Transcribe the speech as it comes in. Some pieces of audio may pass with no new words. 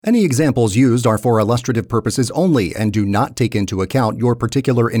Any examples used are for illustrative purposes only and do not take into account your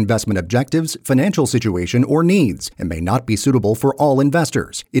particular investment objectives, financial situation, or needs, and may not be suitable for all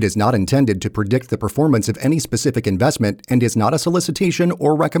investors. It is not intended to predict the performance of any specific investment and is not a solicitation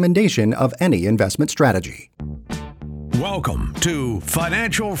or recommendation of any investment strategy. Welcome to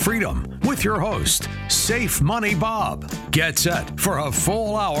Financial Freedom with your host, Safe Money Bob. Get set for a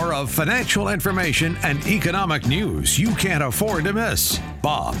full hour of financial information and economic news you can't afford to miss.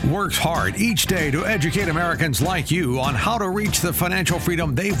 Bob works hard each day to educate Americans like you on how to reach the financial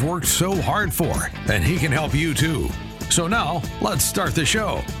freedom they've worked so hard for, and he can help you too. So now, let's start the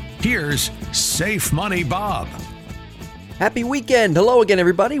show. Here's Safe Money Bob. Happy weekend. Hello again,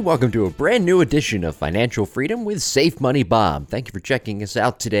 everybody. Welcome to a brand new edition of Financial Freedom with Safe Money Bob. Thank you for checking us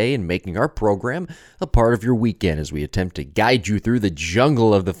out today and making our program a part of your weekend as we attempt to guide you through the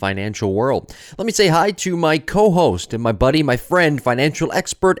jungle of the financial world. Let me say hi to my co-host and my buddy, my friend, financial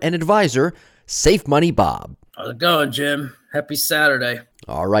expert and advisor, Safe Money Bob. How's it going, Jim? Happy Saturday.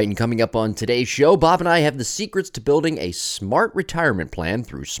 All right, and coming up on today's show, Bob and I have the secrets to building a smart retirement plan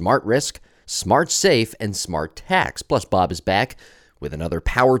through Smart Risk, Smart Safe, and Smart Tax. Plus, Bob is back with another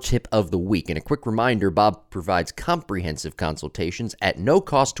power tip of the week. And a quick reminder, Bob provides comprehensive consultations at no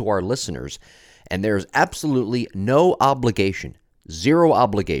cost to our listeners. And there's absolutely no obligation, zero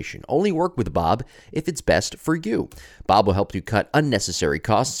obligation. Only work with Bob if it's best for you. Bob will help you cut unnecessary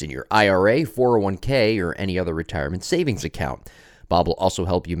costs in your IRA, 401k, or any other retirement savings account. Bob will also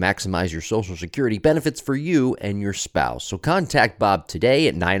help you maximize your Social Security benefits for you and your spouse. So contact Bob today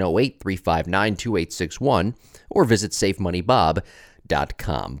at 908-359-2861 or visit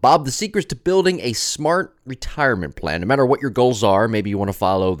safemoneybob.com. Bob, the secrets to building a smart retirement plan, no matter what your goals are, maybe you want to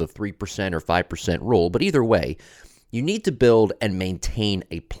follow the 3% or 5% rule, but either way, you need to build and maintain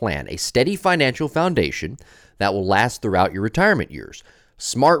a plan, a steady financial foundation that will last throughout your retirement years.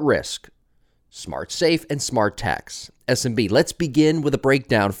 Smart Risk, Smart Safe, and Smart Tax. SMB. Let's begin with a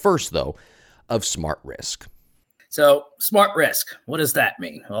breakdown first, though, of Smart Risk. So, Smart Risk, what does that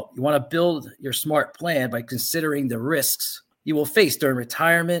mean? Well, you want to build your smart plan by considering the risks you will face during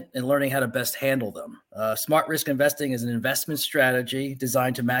retirement and learning how to best handle them. Smart Risk investing is an investment strategy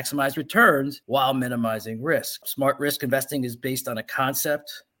designed to maximize returns while minimizing risk. Smart Risk investing is based on a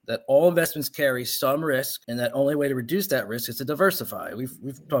concept that all investments carry some risk, and that only way to reduce that risk is to diversify. We've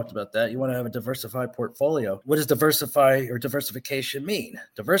talked about that. You want to have a diversified portfolio. What does diversify or diversification mean?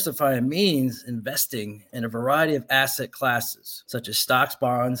 Diversifying means investing in a variety of asset classes, such as stocks,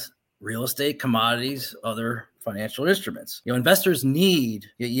 bonds, real estate, commodities, other financial instruments. Investors need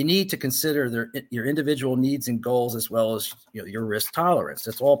to consider your individual needs and goals as well as your risk tolerance.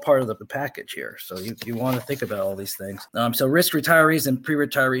 That's all part of the package here. So you want to think about all these things. So risk retirees and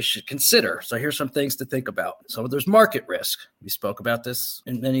pre-retirees should consider. So here's some things to think about. So there's market risk. We spoke about this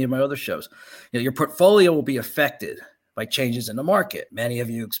in many of my other shows. Your portfolio will be affected by changes in the market. Many of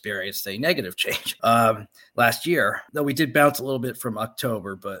you experienced a negative change last year, though we did bounce a little bit from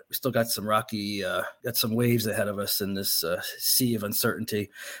October, but we still got some rocky, got some waves ahead of us in this sea of uncertainty.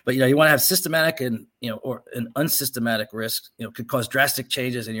 But you want to have systematic and or an unsystematic risk. Could cause drastic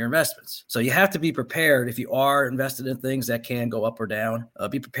changes in your investments. So you have to be prepared if you are invested in things that can go up or down.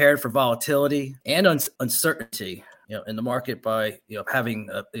 Be prepared for volatility and uncertainty in the market by having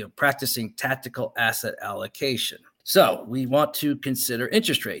practicing tactical asset allocation. So we want to consider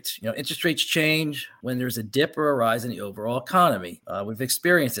interest rates. Interest rates change when there's a dip or a rise in the overall economy. We've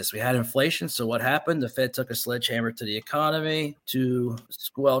experienced this. We had inflation. So what happened? The Fed took a sledgehammer to the economy to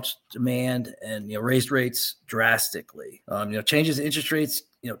squelch demand and raised rates drastically. Changes in interest rates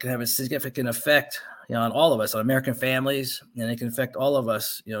can have a significant effect on all of us, on American families, and it can affect all of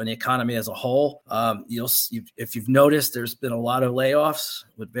us, in the economy as a whole. If you've noticed, there's been a lot of layoffs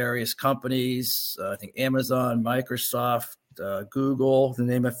with various companies. I think Amazon, Microsoft, Google, to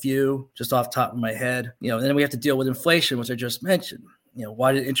name a few, just off the top of my head. And then we have to deal with inflation, which I just mentioned.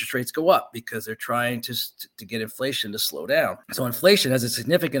 Why did interest rates go up? Because they're trying to get inflation to slow down. So inflation has a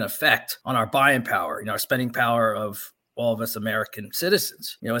significant effect on our buying power, our spending power of all of us American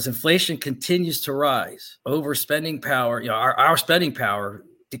citizens. As inflation continues to rise, overspending power, our spending power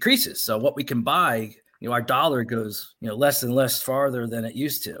decreases. So what we can buy, our dollar goes, less and less farther than it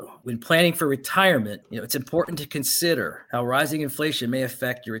used to. When planning for retirement, it's important to consider how rising inflation may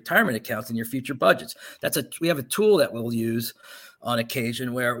affect your retirement accounts and your future budgets. We have a tool that we'll use on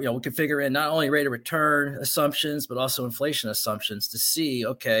occasion where, we can figure in not only rate of return assumptions, but also inflation assumptions to see,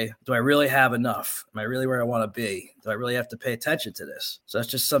 okay, do I really have enough? Am I really where I want to be? Do I really have to pay attention to this? So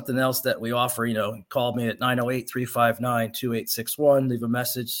that's just something else that we offer. Call me at 908-359-2861. Leave a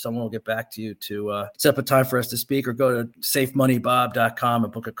message. Someone will get back to you to set up a time for us to speak, or go to safemoneybob.com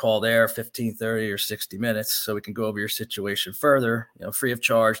and book a call there, 15, 30, or 60 minutes, so we can go over your situation further, free of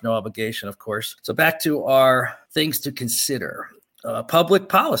charge, no obligation, of course. So back to our things to consider. Public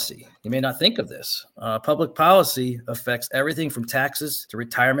policy. You may not think of this. Public policy affects everything from taxes to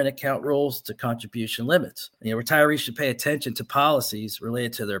retirement account rules to contribution limits. Retirees should pay attention to policies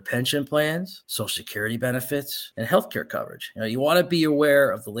related to their pension plans, Social Security benefits, and healthcare coverage. You want to be aware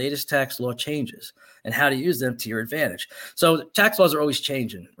of the latest tax law changes and how to use them to your advantage. So tax laws are always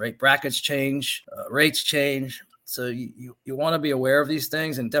changing, right? Brackets change, rates change. So you want to be aware of these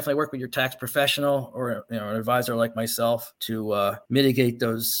things, and definitely work with your tax professional or an advisor like myself to mitigate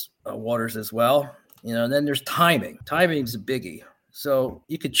those waters as well. And then there's timing. Timing is a biggie. So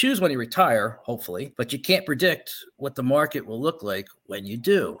you could choose when you retire, hopefully, but you can't predict what the market will look like when you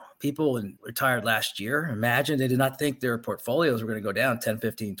do. People retired last year, imagine they did not think their portfolios were going to go down 10,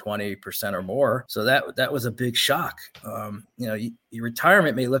 15, 20% or more. So that was a big shock. Your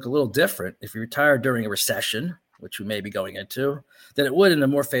retirement may look a little different if you retire during a recession, which we may be going into, than it would in a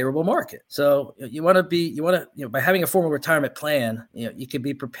more favorable market. So by having a formal retirement plan, you can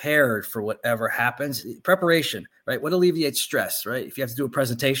be prepared for whatever happens. Preparation, right? What alleviates stress, right? If you have to do a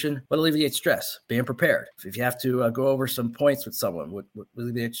presentation, what alleviates stress? Being prepared. If you have to go over some points with someone, what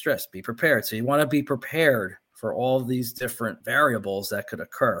alleviates stress? Be prepared. So you want to be prepared for all of these different variables that could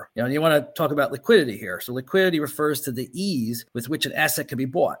occur. And you want to talk about liquidity here. So liquidity refers to the ease with which an asset can be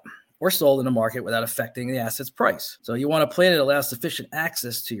bought or sold in the market without affecting the asset's price. So you want a plan that allows sufficient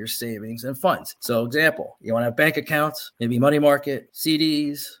access to your savings and funds. So example, you want to have bank accounts, maybe money market,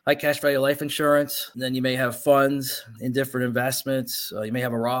 CDs, high cash value life insurance. And then you may have funds in different investments. You may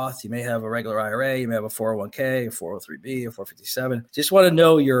have a Roth, you may have a regular IRA, you may have a 401k, a 403b, a 457. Just want to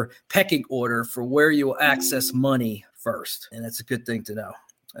know your pecking order for where you will access money first. And that's a good thing to know.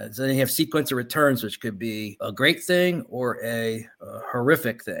 So then you have sequence of returns, which could be a great thing or a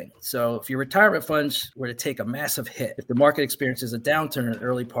horrific thing. So if your retirement funds were to take a massive hit, if the market experiences a downturn in the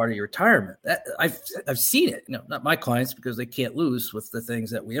early part of your retirement, I've seen it. Not my clients, because they can't lose with the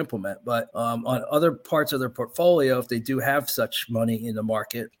things that we implement, but on other parts of their portfolio, if they do have such money in the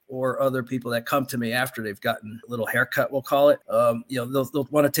market, or other people that come to me after they've gotten a little haircut, we'll call it, they'll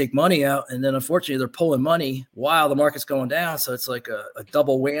want to take money out, and then unfortunately they're pulling money while the market's going down. So it's like a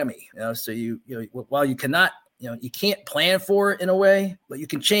double whammy. So while you cannot, you can't plan for it in a way, but you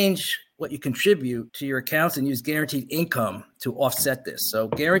can change what you contribute to your accounts and use guaranteed income to offset this. So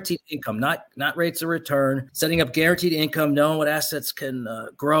guaranteed income, not rates of return, setting up guaranteed income, knowing what assets can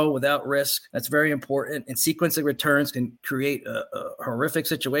grow without risk. That's very important. And sequencing returns can create a horrific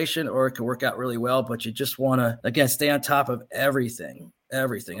situation, or it can work out really well, but you just want to, again, stay on top of everything.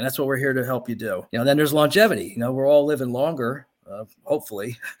 And that's what we're here to help you do. Then there's longevity. We're all living longer,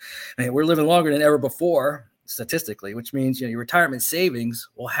 hopefully. We're living longer than ever before, statistically, which means your retirement savings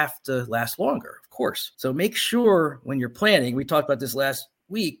will have to last longer, of course. So make sure when you're planning, we talked about this last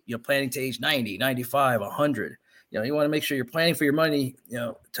week, planning to age 90, 95, 100. You want to make sure you're planning for your money,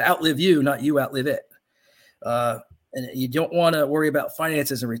 to outlive you, not you outlive it. And you don't want to worry about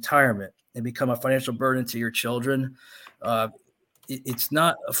finances in retirement and become a financial burden to your children. It's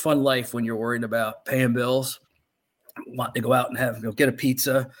not a fun life when you're worried about paying bills, wanting to go out and get a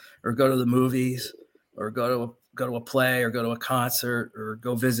pizza, or go to the movies, or go to a play, or go to a concert, or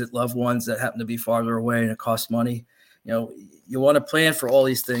go visit loved ones that happen to be farther away and it costs money. You want to plan for all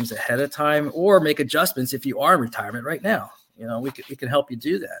these things ahead of time, or make adjustments if you are in retirement right now. We can help you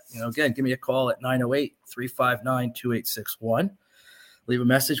do that. Again, give me a call at 908-359-2861. Leave a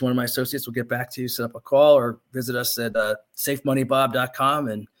message. One of my associates will get back to you, set up a call, or visit us at safemoneybob.com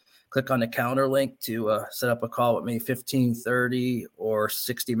and click on the calendar link to set up a call with me, 15, 30, or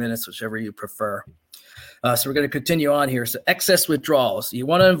 60 minutes, whichever you prefer. So we're going to continue on here. So excess withdrawals. You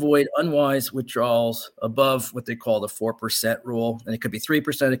want to avoid unwise withdrawals above what they call the 4% rule. And it could be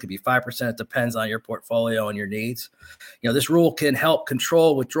 3%, it could be 5%. It depends on your portfolio and your needs. This rule can help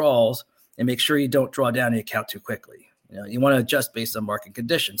control withdrawals and make sure you don't draw down the account too quickly. You want to adjust based on market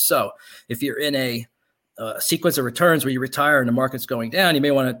conditions. So if you're in a sequence of returns where you retire and the market's going down, you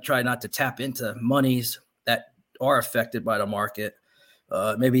may want to try not to tap into monies that are affected by the market.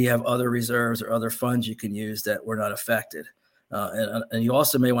 Maybe you have other reserves or other funds you can use that were not affected. And you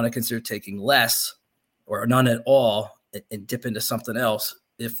also may want to consider taking less or none at all and dip into something else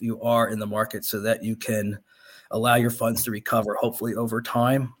if you are in the market, so that you can allow your funds to recover, hopefully over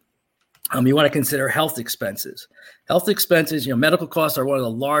time. You want to consider health expenses. Health expenses, medical costs are one of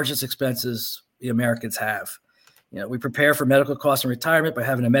the largest expenses the Americans have. We prepare for medical costs in retirement by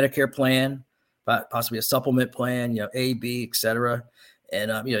having a Medicare plan, possibly a supplement plan, A, B, et cetera.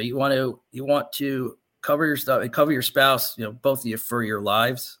 And, you want to cover your stuff and cover your spouse, both of you for your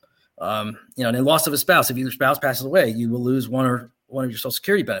lives. And then loss of a spouse. If your spouse passes away, you will lose one of your Social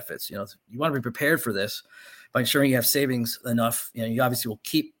Security benefits. You want to be prepared for this by ensuring you have savings enough. You obviously will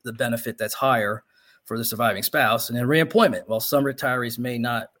keep the benefit that's higher for the surviving spouse. And then reemployment. Well, some retirees may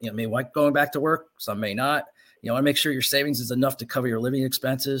not, may like going back to work. Some may not. You want to make sure your savings is enough to cover your living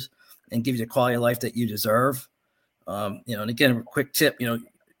expenses and give you the quality of life that you deserve. And again, a quick tip,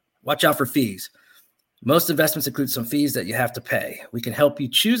 watch out for fees. Most investments include some fees that you have to pay. We can help you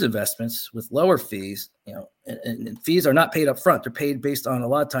choose investments with lower fees, and fees are not paid up front. They're paid based on a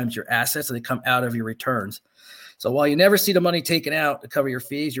lot of times your assets, and they come out of your returns. So while you never see the money taken out to cover your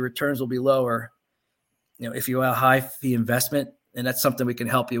fees, your returns will be lower, if you have a high fee investment, and that's something we can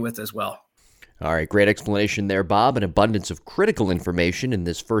help you with as well. All right, great explanation there, Bob. An abundance of critical information in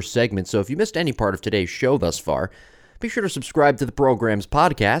this first segment. So if you missed any part of today's show thus far, be sure to subscribe to the program's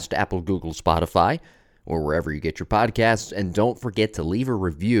podcast, Apple, Google, Spotify, or wherever you get your podcasts. And don't forget to leave a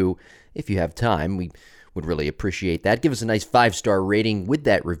review if you have time. We would really appreciate that. Give us a nice 5-star rating with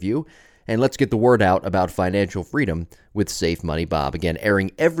that review. And let's get the word out about financial freedom with Safe Money Bob. Again,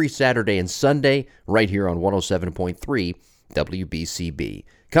 airing every Saturday and Sunday right here on 107.3 WBCB.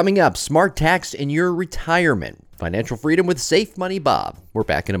 Coming up, smart tax in your retirement. Financial freedom with Safe Money Bob. We're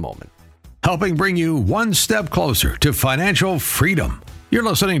back in a moment. Helping bring you one step closer to financial freedom. You're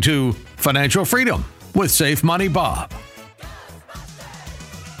listening to Financial Freedom with Safe Money Bob.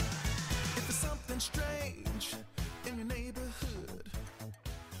 If there's something strange in your neighborhood,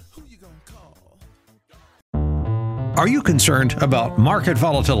 who you gonna call? Are you concerned about market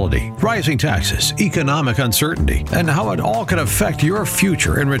volatility, rising taxes, economic uncertainty, and how it all can affect your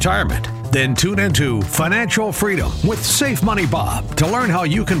future in retirement? Then tune into Financial Freedom with Safe Money Bob to learn how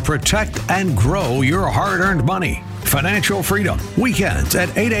you can protect and grow your hard-earned money. Financial Freedom, weekends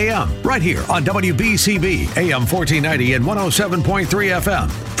at 8 a.m. right here on WBCB, AM 1490 and 107.3 FM.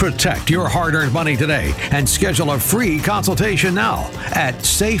 Protect your hard-earned money today and schedule a free consultation now at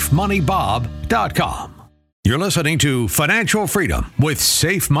safemoneybob.com. You're listening to Financial Freedom with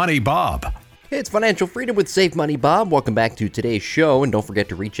Safe Money Bob. It's Financial Freedom with Safe Money Bob. Welcome back to today's show, and don't forget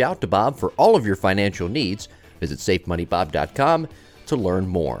to reach out to Bob for all of your financial needs. Visit safemoneybob.com to learn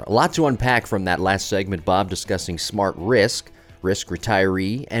more. A lot to unpack from that last segment, Bob, discussing smart risk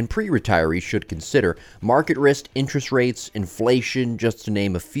retiree and pre-retiree should consider, market risk, interest rates, inflation, just to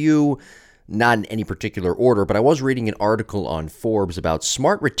name a few. Not in any particular order, but I was reading an article on Forbes about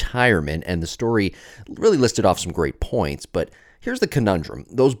smart retirement, and the story really listed off some great points. But here's the conundrum.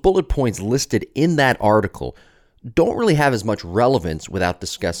 Those bullet points listed in that article don't really have as much relevance without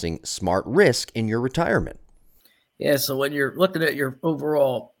discussing smart risk in your retirement. Yeah, so when you're looking at your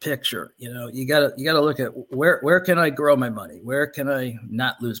overall picture, you gotta look at where can I grow my money? Where can I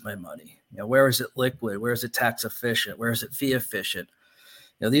not lose my money? Where is it liquid? Where is it tax efficient? Where is it fee efficient?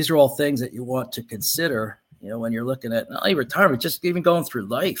 These are all things that you want to consider, when you're looking at not only retirement, just even going through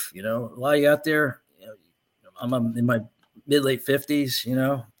life. A lot of you out there, I'm in my mid-late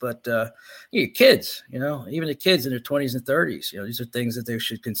 50s, but your kids, even the kids in their 20s and 30s, these are things that they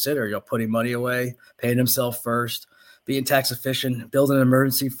should consider, putting money away, paying themselves first, being tax efficient, building an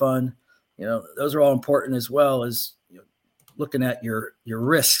emergency fund. Those are all important, as well as looking at your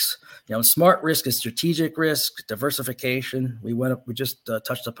risks. Smart risk is strategic risk, diversification. We just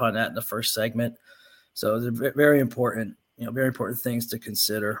touched upon that in the first segment. So they're very important, very important things to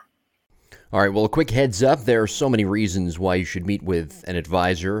consider. All right, well, a quick heads up. There are so many reasons why you should meet with an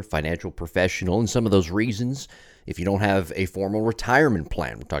advisor, financial professional, and some of those reasons, if you don't have a formal retirement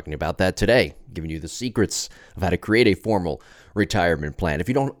plan. We're talking about that today, giving you the secrets of how to create a formal retirement plan. If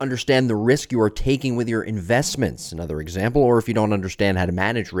you don't understand the risk you are taking with your investments, another example, or if you don't understand how to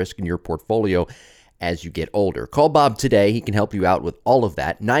manage risk in your portfolio as you get older. Call Bob today. He can help you out with all of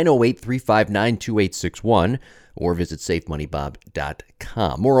that. 908-359-2861, or visit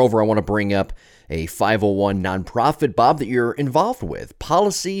safemoneybob.com. Moreover, I want to bring up a 501 nonprofit, Bob, that you're involved with,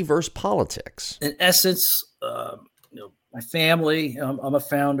 Policy versus Politics. In essence, my family, I'm a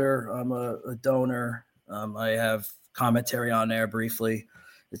founder, I'm a donor. I have commentary on there briefly.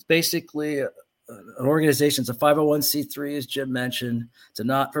 It's basically an organization. It's a 501c3, as Jim mentioned. It's a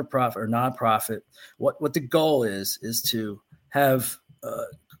not-for-profit or nonprofit. What the goal is to have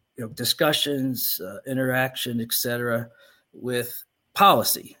discussions, interaction, etc., with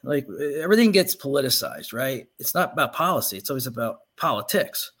policy. Like everything gets politicized, right? It's not about policy. It's always about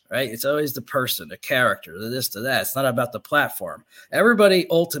politics, right? It's always the person, the character, the this, to that. It's not about the platform. Everybody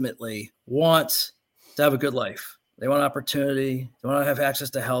ultimately wants to have a good life. They want opportunity. They want to have access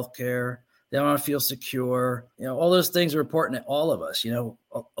to healthcare. They want to feel secure. All those things are important to all of us. A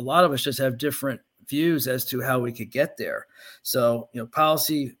lot of us just have different views as to how we could get there. So,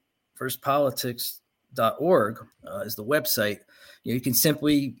 policyversuspolitics.org is the website. You can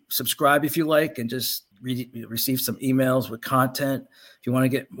simply subscribe if you like and just receive some emails with content. If you want to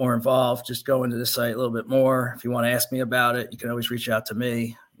get more involved, just go into the site a little bit more. If you want to ask me about it, you can always reach out to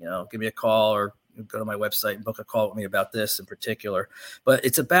me, give me a call or go to my website and book a call with me about this in particular. But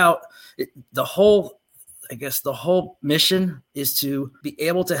it's about the whole mission is to be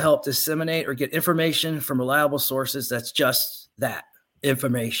able to help disseminate or get information from reliable sources. That's just that,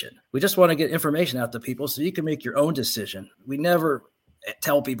 information. We just want to get information out to people so you can make your own decision. We never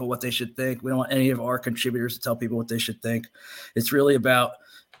tell people what they should think. We don't want any of our contributors to tell people what they should think. It's really about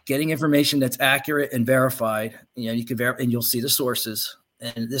getting information that's accurate and verified. You can and you'll see the sources.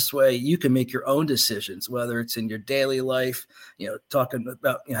 And this way you can make your own decisions, whether it's in your daily life, talking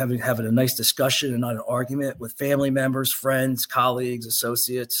about having a nice discussion and not an argument with family members, friends, colleagues,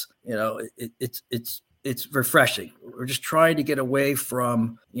 associates. It's refreshing. We're just trying to get away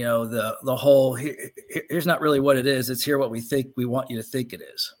from, the whole, here's not really what it is. It's here what we think we want you to think it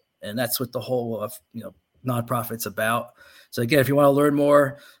is. And that's what the whole of, nonprofit's about. So again, if you want to learn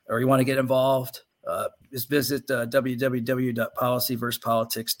more or you want to get involved, just visit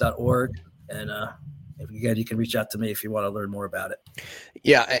www.policyversuspolitics.org. And again, you can reach out to me if you want to learn more about it.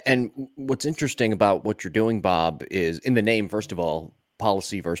 Yeah. And what's interesting about what you're doing, Bob, is in the name, first of all,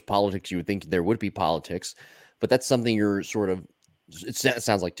 policy versus politics. You would think there would be politics, but that's something you're sort of, it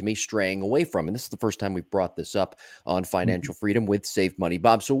sounds like to me, straying away from. And this is the first time we've brought this up on Financial Freedom with Save Money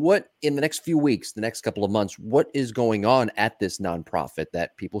Bob. So what, in the next few weeks, the next couple of months, what is going on at this nonprofit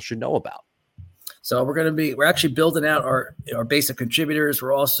that people should know about? So we're actually building out our base of contributors.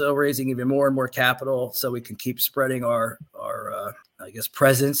 We're also raising even more and more capital so we can keep spreading our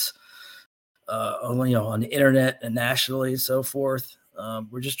presence on the internet and nationally and so forth.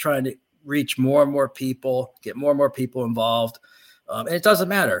 We're just trying to reach more and more people, get more and more people involved. And it doesn't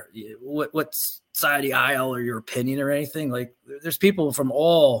matter what side of the aisle or your opinion or anything. Like there's people from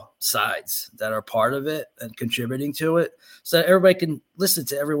all sides that are part of it and contributing to it so that everybody can listen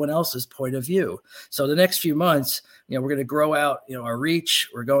to everyone else's point of view. So the next few months, we're going to grow out, our reach.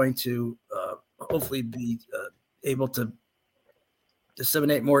 We're going to hopefully be able to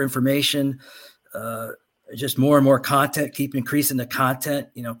disseminate more information, just more and more content, keep increasing the content,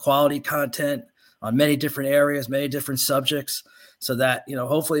 quality content on many different areas, many different subjects, so that,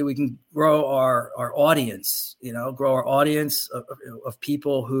 hopefully we can grow our audience, of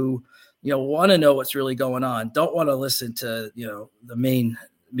people who, want to know what's really going on. Don't want to listen to, the main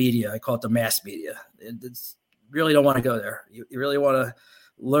media. I call it the mass media. It's really don't want to go there. You really want to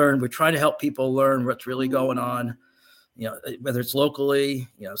learn. We're trying to help people learn what's really going on, whether it's locally,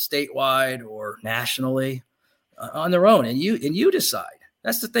 statewide or nationally, on their own. And you decide.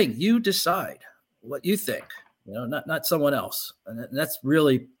 That's the thing. You decide what you think, not someone else. And that's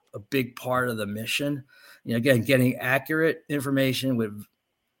really a big part of the mission. Again, getting accurate information with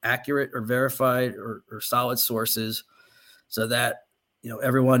accurate or verified or solid sources so that,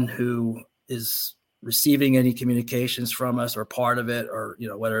 everyone who is receiving any communications from us or part of it, or,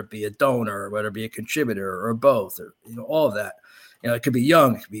 whether it be a donor or whether it be a contributor or both, or, all of that, it could be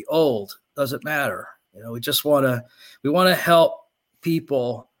young, it could be old, doesn't matter. We want to help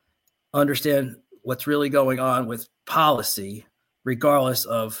people understand what's really going on with policy, regardless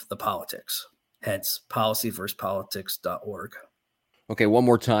of the politics, hence policyversuspolitics.org. Okay. One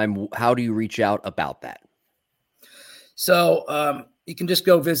more time. How do you reach out about that? So you can just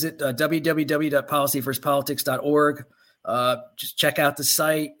go visit www.policyversuspolitics.org. Just check out the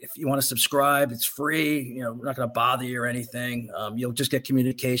site. If you want to subscribe, it's free. We're not going to bother you or anything. You'll just get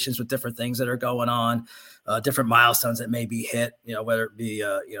communications with different things that are going on, different milestones that may be hit, whether it be,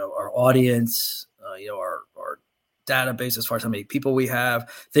 our audience, our database as far as how many people we have,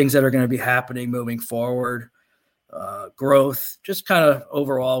 things that are going to be happening moving forward, growth, just kind of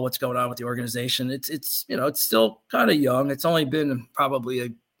overall what's going on with the organization. It's still kind of young. It's only been probably a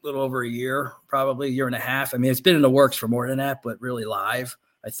little over a year, probably a year and a half. I mean, it's been in the works for more than that, but really live,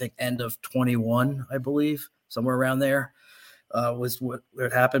 I think end of 21, I believe, somewhere around there was what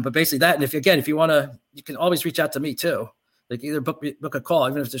happened. But basically that, and if you want to, you can always reach out to me too. Like either book a call,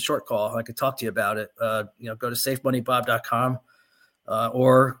 even if it's a short call, I could talk to you about it. Go to safemoneybob.com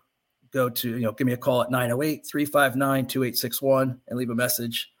or go to, give me a call at 908-359-2861 and leave a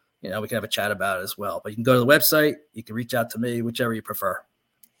message. We can have a chat about it as well. But you can go to the website. You can reach out to me, whichever you prefer.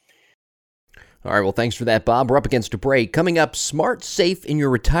 All right, well, thanks for that, Bob. We're up against a break. Coming up, smart, safe in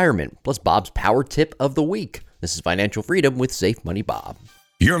your retirement, plus Bob's power tip of the week. This is Financial Freedom with Safe Money Bob.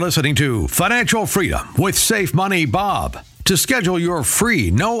 You're listening to Financial Freedom with Safe Money Bob. To schedule your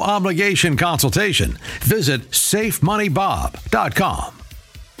free, no-obligation consultation, visit safemoneybob.com.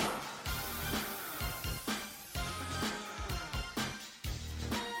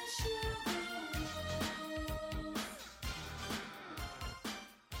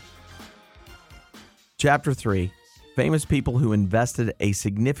 Chapter 3, famous people who invested a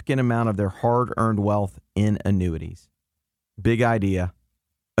significant amount of their hard-earned wealth in annuities. Big idea.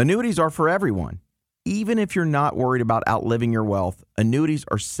 Annuities are for everyone. Even if you're not worried about outliving your wealth, annuities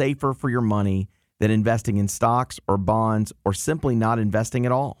are safer for your money than investing in stocks or bonds or simply not investing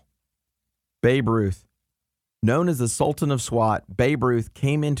at all. Babe Ruth. Known as the Sultan of SWAT, Babe Ruth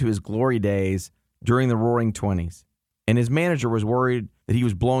came into his glory days during the Roaring '20s, and his manager was worried that he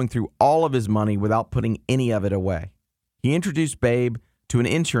was blowing through all of his money without putting any of it away. He introduced Babe to an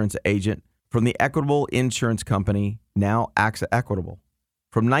insurance agent from the Equitable Insurance Company, now AXA Equitable.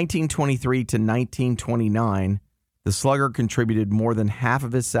 From 1923 to 1929, the slugger contributed more than half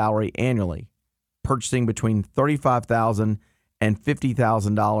of his salary annually, purchasing between $35,000 and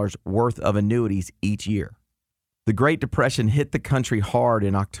 $50,000 worth of annuities each year. The Great Depression hit the country hard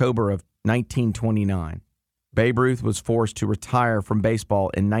in October of 1929. Babe Ruth was forced to retire from baseball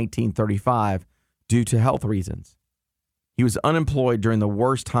in 1935 due to health reasons. He was unemployed during the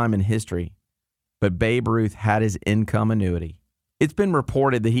worst time in history, but Babe Ruth had his income annuity. It's been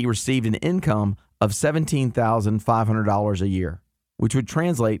reported that he received an income of $17,500 a year, which would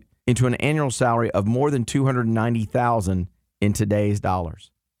translate into an annual salary of more than $290,000 in today's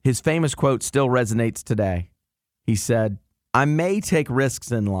dollars. His famous quote still resonates today. He said, "I may take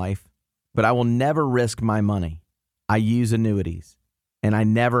risks in life, but I will never risk my money. I use annuities, and I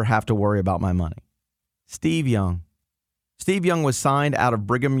never have to worry about my money." Steve Young. Steve Young was signed out of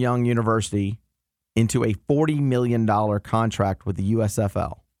Brigham Young University into a $40 million contract with the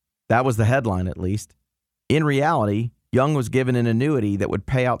USFL. That was the headline, at least. In reality, Young was given an annuity that would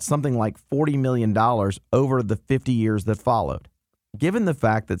pay out something like $40 million over the 50 years that followed. Given the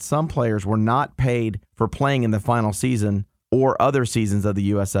fact that some players were not paid for playing in the final season or other seasons of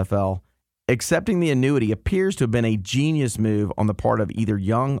the USFL, accepting the annuity appears to have been a genius move on the part of either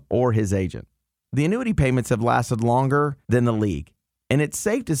Young or his agent. The annuity payments have lasted longer than the league, and it's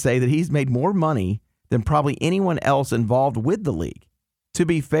safe to say that he's made more money than probably anyone else involved with the league. To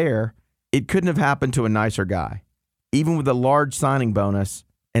be fair, it couldn't have happened to a nicer guy. Even with a large signing bonus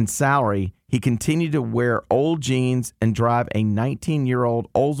and salary, he continued to wear old jeans and drive a 19-year-old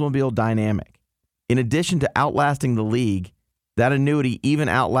Oldsmobile Dynamic. In addition to outlasting the league, that annuity even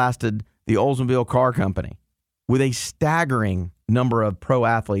outlasted the Oldsmobile Car Company. With a staggering number of pro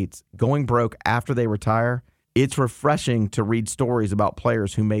athletes going broke after they retire, it's refreshing to read stories about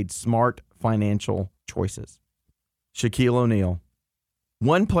players who made smart financial choices. Shaquille O'Neal.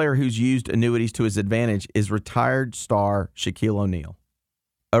 One player who's used annuities to his advantage is retired star Shaquille O'Neal.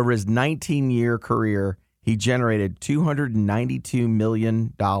 Over his 19-year career, he generated $292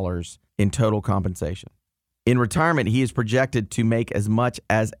 million in total compensation. In retirement, he is projected to make as much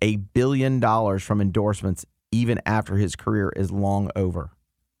as $1 billion from endorsements even after his career is long over.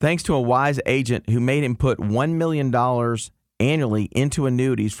 Thanks to a wise agent who made him put $1 million annually into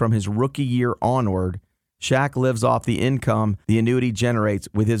annuities from his rookie year onward, Shaq lives off the income the annuity generates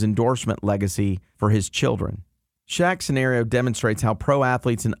with his endorsement legacy for his children. Shaq's scenario demonstrates how pro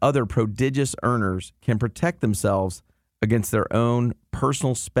athletes and other prodigious earners can protect themselves against their own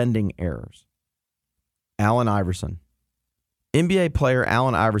personal spending errors. Allen Iverson. NBA player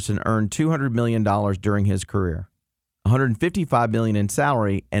Allen Iverson earned $200 million during his career, $155 million in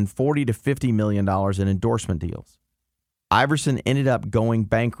salary, and $40 to $50 million in endorsement deals. Iverson ended up going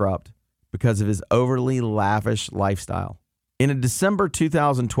bankrupt because of his overly lavish lifestyle. In a December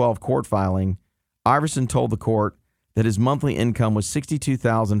 2012 court filing, Iverson told the court that his monthly income was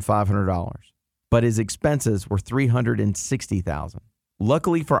 $62,500, but his expenses were $360,000.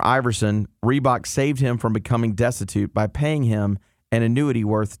 Luckily for Iverson, Reebok saved him from becoming destitute by paying him an annuity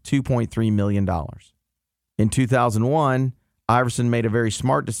worth $2.3 million. In 2001, Iverson made a very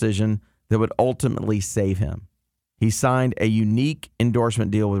smart decision that would ultimately save him. He signed a unique endorsement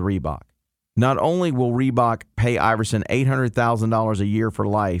deal with Reebok. Not only will Reebok pay Iverson $800,000 a year for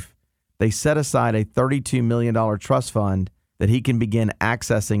life, they set aside a $32 million trust fund that he can begin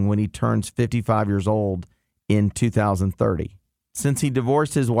accessing when he turns 55 years old in 2030. Since he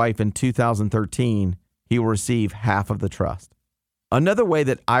divorced his wife in 2013, he will receive half of the trust. Another way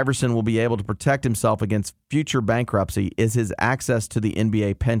that Iverson will be able to protect himself against future bankruptcy is his access to the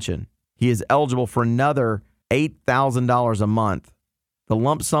NBA pension. He is eligible for another $8,000 a month. The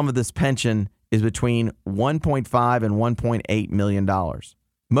lump sum of this pension is between $1.5 and $1.8 million.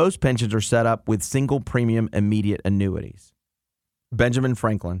 Most pensions are set up with single premium immediate annuities. Benjamin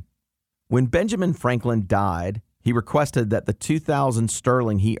Franklin. When Benjamin Franklin died, he requested that the 2,000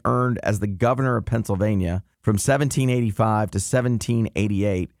 sterling he earned as the governor of Pennsylvania from 1785 to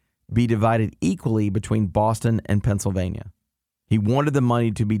 1788 be divided equally between Boston and Pennsylvania. He wanted the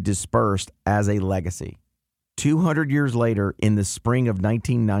money to be dispersed as a legacy. 200 years later, in the spring of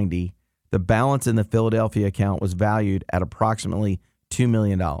 1990, the balance in the Philadelphia account was valued at approximately $2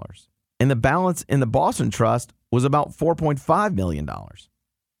 million. And the balance in the Boston Trust was about $4.5 million.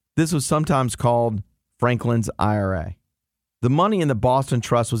 This was sometimes called Franklin's IRA. The money in the Boston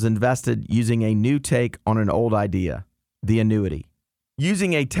Trust was invested using a new take on an old idea, the annuity.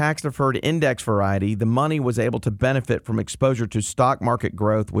 Using a tax-deferred index variety, the money was able to benefit from exposure to stock market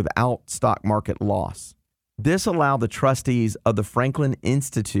growth without stock market loss. This allowed the trustees of the Franklin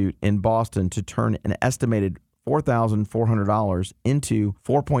Institute in Boston to turn an estimated $4,400 into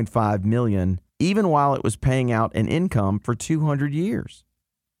 $4.5 million, even while it was paying out an income for 200 years.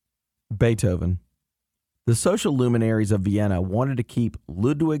 Beethoven. The social luminaries of Vienna wanted to keep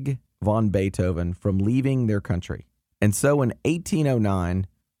Ludwig von Beethoven from leaving their country. And so in 1809,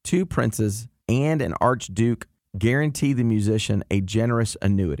 two princes and an archduke guaranteed the musician a generous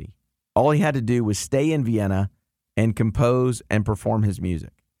annuity. All he had to do was stay in Vienna and compose and perform his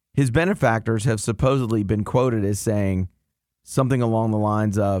music. His benefactors have supposedly been quoted as saying something along the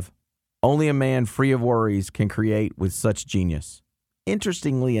lines of, "Only a man free of worries can create with such genius."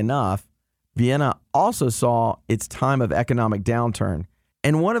 Interestingly enough, Vienna also saw its time of economic downturn,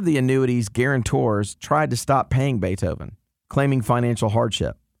 and one of the annuity's guarantors tried to stop paying Beethoven, claiming financial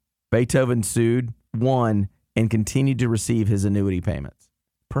hardship. Beethoven sued, won, and continued to receive his annuity payments.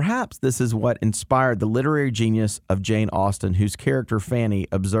 Perhaps this is what inspired the literary genius of Jane Austen, whose character Fanny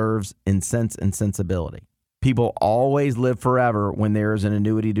observes in Sense and Sensibility. People always live forever when there is an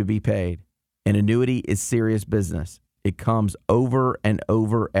annuity to be paid. An annuity is serious business. It comes over and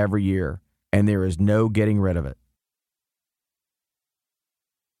over every year, and there is no getting rid of it.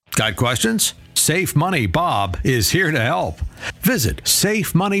 Got questions? Safe Money Bob is here to help. Visit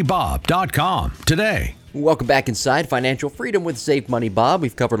safemoneybob.com today. Welcome back inside Financial Freedom with Safe Money Bob.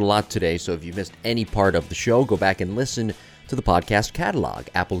 We've covered a lot today, so if you missed any part of the show, go back and listen to the podcast catalog,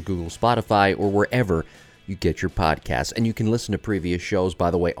 Apple, Google, Spotify, or wherever you get your podcasts. And you can listen to previous shows,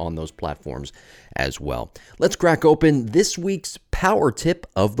 by the way, on those platforms as well. Let's crack open this week's Power Tip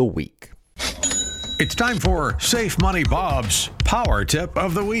of the Week. It's time for Safe Money Bob's Power Tip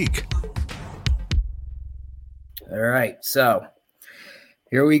of the Week. All right, so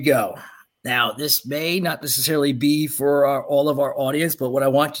here we go. Now, this may not necessarily be for all of our audience, but what I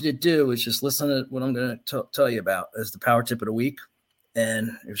want you to do is just listen to what I'm going to tell you about as the Power Tip of the Week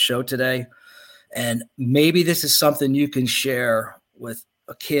and your show today. And maybe this is something you can share with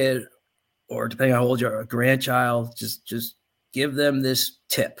a kid, or depending on how old you're, a grandchild. Just give them this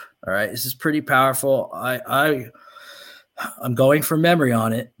tip. All right, this is pretty powerful. I'm going from memory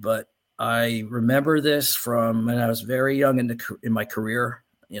on it, but I remember this from when I was very young in my career.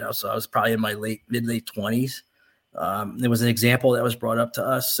 So I was probably in my mid-late 20s. There was an example that was brought up to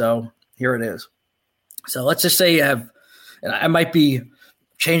us. So here it is. So let's just say you have, and I might be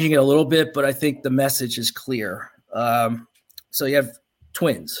changing it a little bit, but I think the message is clear. So you have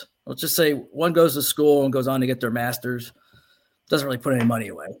twins. Let's just say one goes to school and goes on to get their master's. Doesn't really put any money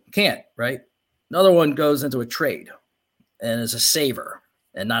away. Can't, right? Another one goes into a trade and is a saver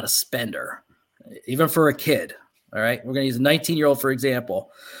and not a spender, even for a kid. All right, we're going to use a 19-year-old, for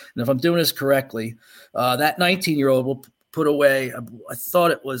example. And if I'm doing this correctly, that 19-year-old will put away, I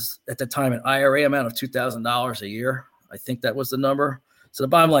thought it was at the time an IRA amount of $2,000 a year. I think that was the number. So the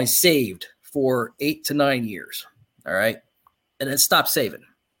bottom line, saved for 8 to 9 years. All right, and then stop saving.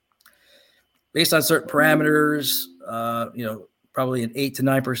 Based on certain parameters, probably an 8 to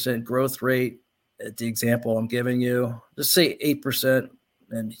 9% growth rate at the example I'm giving you. Just say 8%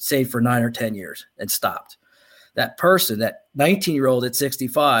 and save for 9 or 10 years and stopped. That person, that 19-year-old at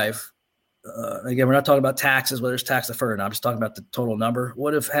 65, again, we're not talking about taxes, whether it's tax deferred or not. I'm just talking about the total number,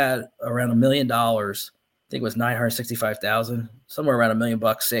 would have had around $1 million. I think it was $965,000, somewhere around $1 million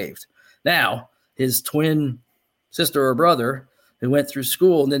saved. Now, his twin sister or brother who went through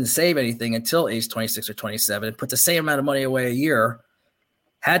school and didn't save anything until age 26 or 27 and put the same amount of money away a year,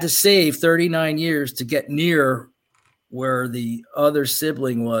 had to save 39 years to get near where the other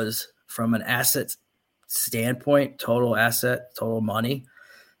sibling was from an asset standpoint, total asset, total money.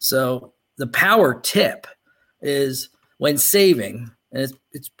 So the power tip is when saving, and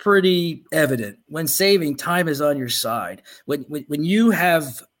it's pretty evident, when saving, time is on your side. When you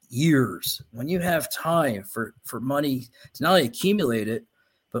have years, when you have time for money to not only accumulate it,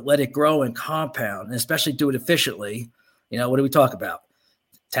 but let it grow and compound, and especially do it efficiently. What do we talk about?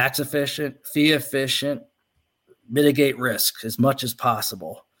 Tax efficient, fee efficient, mitigate risk as much as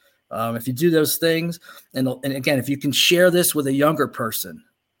possible. If you do those things, and again, if you can share this with a younger person,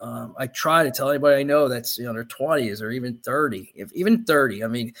 I try to tell anybody I know that's in their 20s or even 30, even 30. I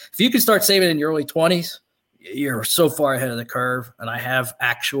mean, if you can start saving in your early 20s, you're so far ahead of the curve. And I have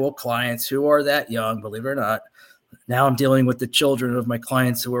actual clients who are that young, believe it or not. Now I'm dealing with the children of my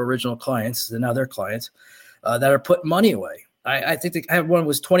clients who were original clients, and now they're clients that are putting money away. I think I have one who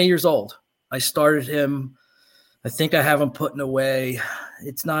was 20 years old. I started him. I think I have him putting away.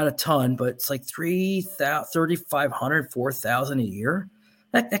 It's not a ton, but it's like $3,500, $4,000 a year.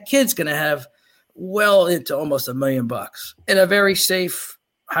 That kid's going to have well into almost $1 million in a very safe,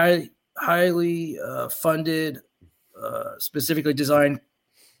 highly funded, specifically designed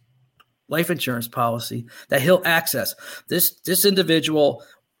life insurance policy that he'll access. This individual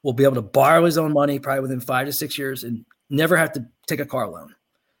will be able to borrow his own money probably within 5 to 6 years and never have to take a car loan.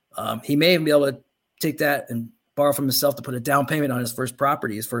 He may even be able to take that and borrow from himself to put a down payment on his first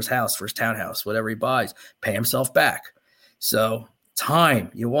property, his first house, first townhouse, whatever he buys, pay himself back. So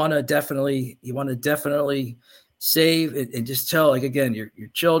time, you want to definitely save and just tell, like, again, your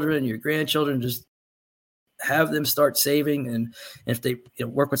children, your grandchildren, just have them start saving. And if they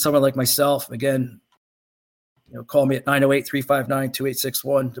work with someone like myself, again, call me at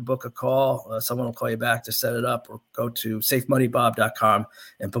 908-359-2861 to book a call. Someone will call you back to set it up, or go to safemoneybob.com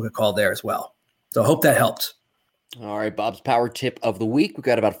and book a call there as well. So I hope that helped. All right, Bob's power tip of the week. We've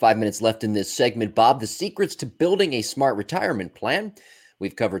got about 5 minutes left in this segment. Bob, the secrets to building a smart retirement plan.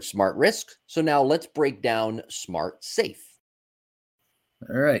 We've covered smart risk. So now let's break down smart safe.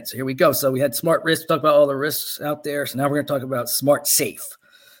 All right, so here we go. So we had smart risk, talk about all the risks out there. So now we're going to talk about smart safe,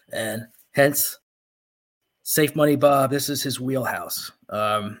 and hence Safe Money Bob. This is his wheelhouse,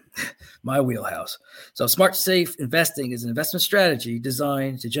 my wheelhouse. So smart safe investing is an investment strategy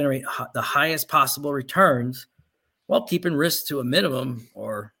designed to generate the highest possible returns while keeping risk to a minimum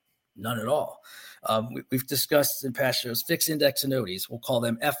or none at all. We've discussed in past shows fixed index annuities. We'll call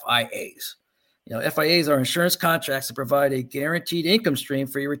them FIAs. FIAs are insurance contracts that provide a guaranteed income stream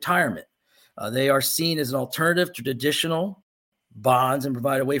for your retirement. They are seen as an alternative to traditional bonds and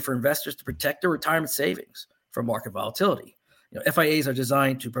provide a way for investors to protect their retirement savings from market volatility. FIAs are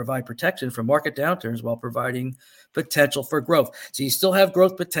designed to provide protection from market downturns while providing potential for growth. So you still have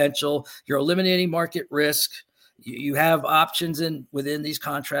growth potential. You're eliminating market risk. You have options within these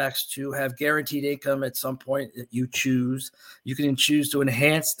contracts to have guaranteed income at some point that you choose. You can choose to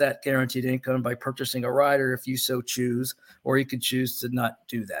enhance that guaranteed income by purchasing a rider if you so choose, or you could choose to not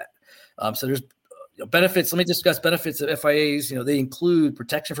do that. So there's benefits. Let me discuss benefits of FIAs. They include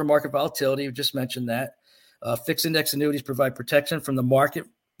protection from market volatility. We just mentioned that. Fixed index annuities provide protection from the market,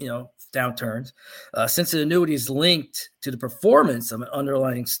 downturns. Since the annuity is linked to the performance of an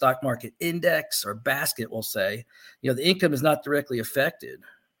underlying stock market index or basket, we'll say, the income is not directly affected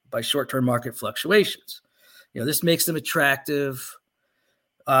by short-term market fluctuations. This makes them attractive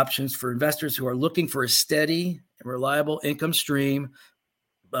options for investors who are looking for a steady and reliable income stream,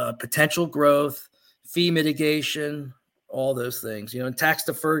 potential growth, fee mitigation, all those things, and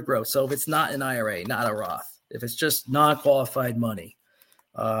tax-deferred growth. So if it's not an IRA, not a Roth, if it's just non-qualified money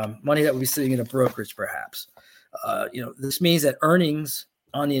that would be sitting in a brokerage perhaps, this means that earnings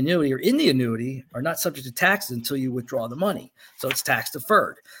on the annuity or in the annuity are not subject to taxes until you withdraw the money. So it's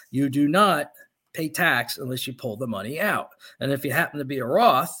tax-deferred. You do not pay tax unless you pull the money out. And if you happen to be a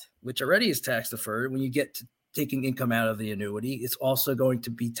Roth, which already is tax-deferred, when you get to taking income out of the annuity, it's also going to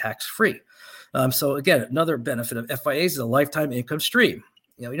be tax-free. So again, another benefit of FIAs is a lifetime income stream.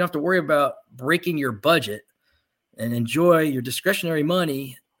 You don't have to worry about breaking your budget and enjoy your discretionary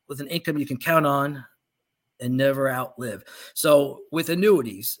money with an income you can count on and never outlive. So with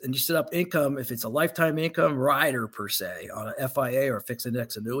annuities, and you set up income, if it's a lifetime income rider per se on a FIA or a fixed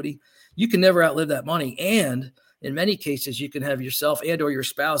index annuity, you can never outlive that money. And in many cases, you can have yourself and or your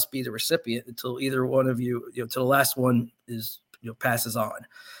spouse be the recipient until either one of you, till the last one is passes on.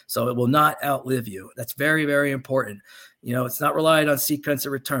 So it will not outlive you. That's very, very important. It's not reliant on sequence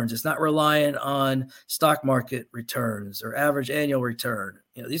of returns. It's not reliant on stock market returns or average annual return.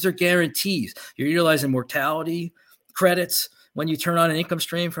 These are guarantees. You're utilizing mortality credits when you turn on an income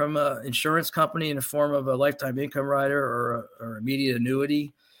stream from an insurance company in the form of a lifetime income rider or immediate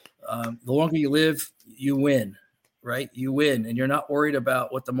annuity, the longer you live, you win, right? You win, and you're not worried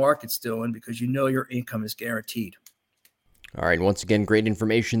about what the market's doing because you know your income is guaranteed. All right, once again, great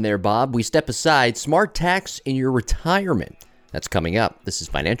information there, Bob. We step aside. Smart tax in your retirement. That's coming up. This is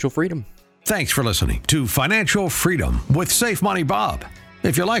Financial Freedom. Thanks for listening to Financial Freedom with Safe Money Bob.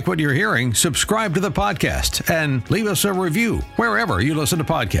 If you like what you're hearing, subscribe to the podcast and leave us a review wherever you listen to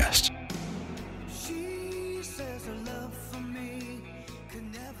podcasts. She says her love for me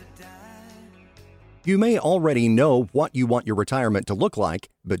could never die. You may already know what you want your retirement to look like,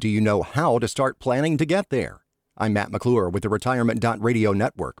 but do you know how to start planning to get there? I'm Matt McClure with the Retirement.Radio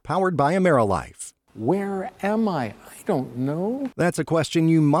Network, powered by AmeriLife. Where am I? I don't know. That's a question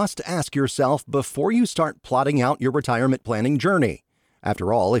you must ask yourself before you start plotting out your retirement planning journey.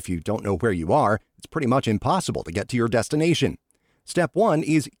 After all, if you don't know where you are, it's pretty much impossible to get to your destination. Step 1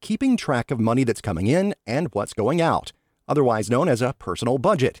 is keeping track of money that's coming in and what's going out, otherwise known as a personal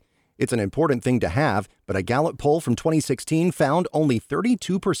budget. It's an important thing to have, but a Gallup poll from 2016 found only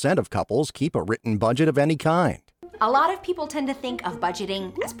 32% of couples keep a written budget of any kind. A lot of people tend to think of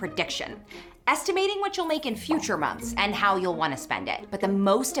budgeting as prediction, estimating what you'll make in future months and how you'll want to spend it. But the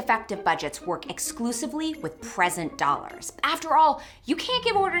most effective budgets work exclusively with present dollars. After all, you can't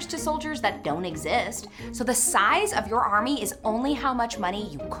give orders to soldiers that don't exist. So the size of your army is only how much money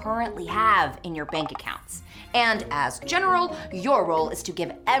you currently have in your bank accounts. And as general, your role is to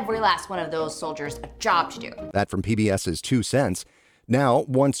give every last one of those soldiers a job to do. That from PBS's 2 cents. Now,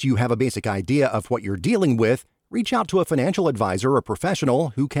 once you have a basic idea of what you're dealing with, reach out to a financial advisor or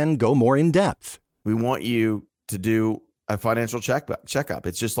professional who can go more in depth. We want you to do a financial checkup.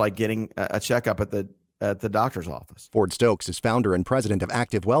 It's just like getting a checkup at the doctor's office. Ford Stokes is founder and president of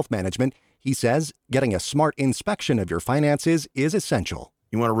Active Wealth Management. He says getting a smart inspection of your finances is essential.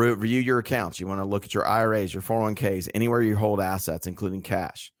 You want to review your accounts. You want to look at your IRAs, your 401ks, anywhere you hold assets, including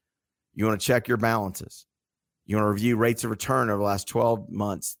cash. You want to check your balances. You want to review rates of return over the last 12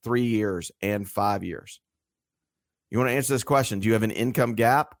 months, 3 years, and 5 years. You want to answer this question: do you have an income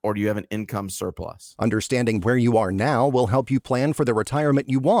gap or do you have an income surplus? Understanding where you are now will help you plan for the retirement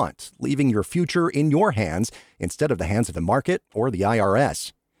you want, leaving your future in your hands instead of the hands of the market or the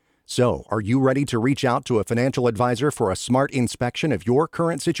IRS. So, are you ready to reach out to a financial advisor for a smart inspection of your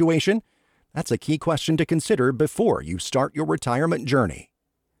current situation? That's a key question to consider before you start your retirement journey.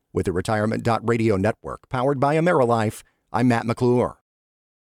 With the Retirement.Radio Network, powered by AmeriLife, I'm Matt McClure.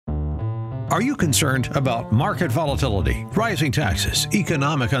 Are you concerned about market volatility, rising taxes,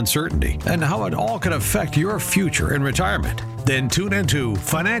 economic uncertainty, and how it all can affect your future in retirement? Then tune into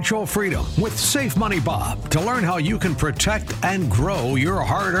Financial Freedom with Safe Money Bob to learn how you can protect and grow your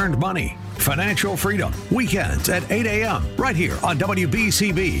hard-earned money. Financial Freedom, weekends at 8 a.m. right here on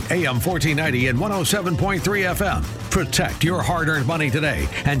WBCB, AM 1490 and 107.3 FM. Protect your hard-earned money today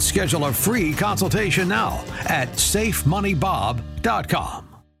and schedule a free consultation now at safemoneybob.com.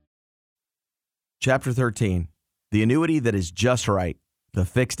 Chapter 13, the annuity that is just right, the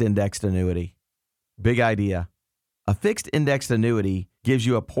fixed indexed annuity. Big idea. A fixed indexed annuity gives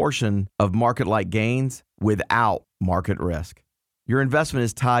you a portion of market-like gains without market risk. Your investment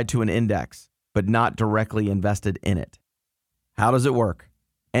is tied to an index, but not directly invested in it. How does it work?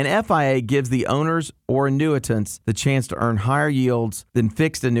 An FIA gives the owners or annuitants the chance to earn higher yields than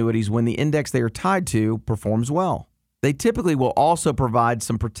fixed annuities when the index they are tied to performs well. They typically will also provide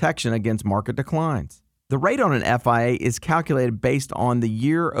some protection against market declines. The rate on an FIA is calculated based on the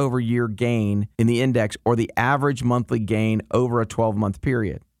year-over-year gain in the index or the average monthly gain over a 12-month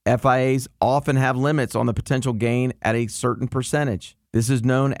period. FIAs often have limits on the potential gain at a certain percentage. This is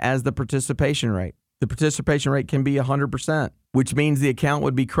known as the participation rate. The participation rate can be 100%, which means the account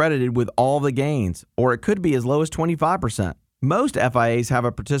would be credited with all the gains, or it could be as low as 25%. Most FIAs have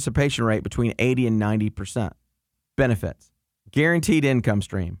a participation rate between 80 and 90%. Benefits. Guaranteed income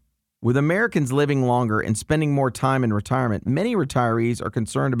stream. With Americans living longer and spending more time in retirement, many retirees are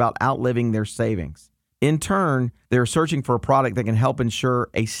concerned about outliving their savings. In turn, they are searching for a product that can help ensure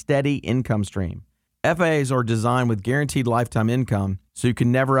a steady income stream. FIAs are designed with guaranteed lifetime income, so you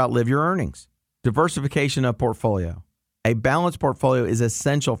can never outlive your earnings. Diversification of portfolio. A balanced portfolio is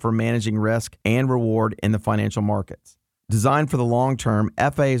essential for managing risk and reward in the financial markets. Designed for the long term,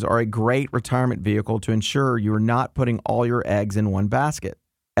 FIAs are a great retirement vehicle to ensure you are not putting all your eggs in one basket.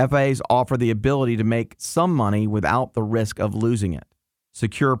 FIAs offer the ability to make some money without the risk of losing it.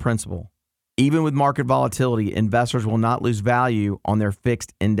 Secure principal. Even with market volatility, investors will not lose value on their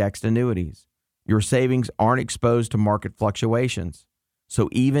fixed indexed annuities. Your savings aren't exposed to market fluctuations. So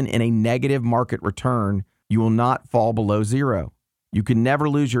even in a negative market return, You will not fall below zero. You can never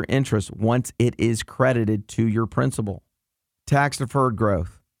lose your interest once it is credited to your principal. Tax-deferred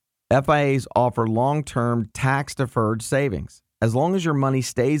growth. FIAs offer long-term tax-deferred savings. As long as your money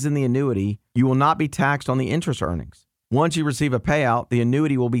stays in the annuity, you will not be taxed on the interest earnings. Once you receive a payout, the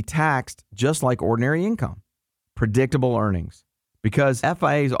annuity will be taxed just like ordinary income. Predictable earnings. Because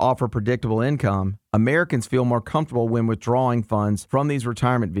FIAs offer predictable income, Americans feel more comfortable when withdrawing funds from these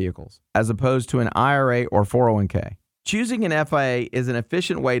retirement vehicles, as opposed to an IRA or 401k. Choosing an FIA is an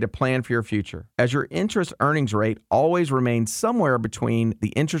efficient way to plan for your future, as your interest earnings rate always remains somewhere between the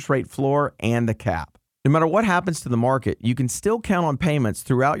interest rate floor and the cap. No matter what happens to the market, you can still count on payments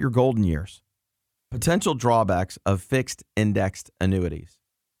throughout your golden years. Potential drawbacks of fixed indexed annuities.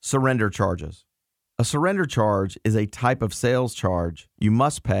 Surrender charges. A surrender charge is a type of sales charge you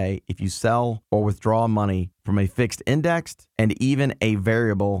must pay if you sell or withdraw money from a fixed indexed and even a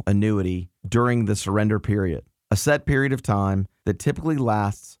variable annuity during the surrender period, a set period of time that typically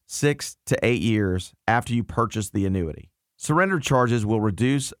lasts 6 to 8 years after you purchase the annuity. Surrender charges will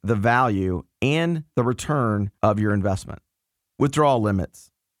reduce the value and the return of your investment. Withdrawal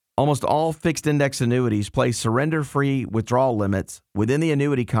limits. Almost all fixed index annuities place surrender-free withdrawal limits within the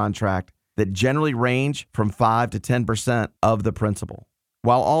annuity contract that generally range from 5 to 10% of the principal.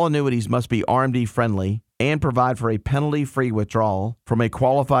 While all annuities must be RMD friendly and provide for a penalty-free withdrawal from a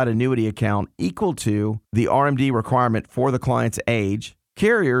qualified annuity account equal to the RMD requirement for the client's age,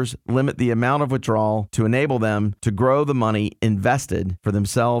 carriers limit the amount of withdrawal to enable them to grow the money invested for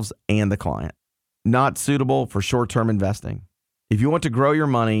themselves and the client. Not suitable for short-term investing. If you want to grow your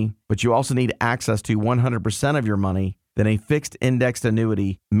money, but you also need access to 100% of your money, then a fixed indexed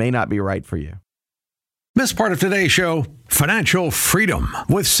annuity may not be right for you. This part of today's show, Financial Freedom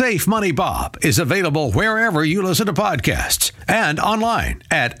with Safe Money Bob, is available wherever you listen to podcasts and online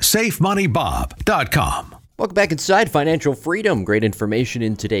at safemoneybob.com. Welcome back inside Financial Freedom. Great information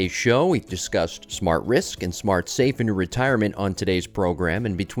in today's show. We've discussed Smart Risk and Smart Safe in your retirement on today's program.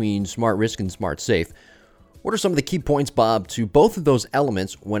 And between Smart Risk and Smart Safe, what are some of the key points, Bob, to both of those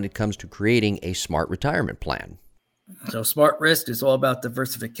elements when it comes to creating a smart retirement plan? So smart risk is all about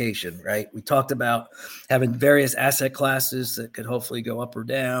diversification, right? We talked about having various asset classes that could hopefully go up or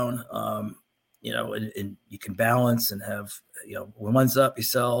down, and you can balance and have, when one's up, you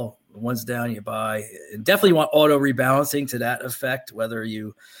sell, when one's down, you buy. And definitely want auto rebalancing to that effect, whether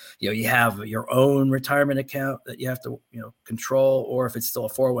you have your own retirement account that you have to, control, or if it's still a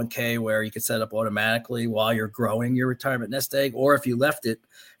 401k where you can set up automatically while you're growing your retirement nest egg, or if you left it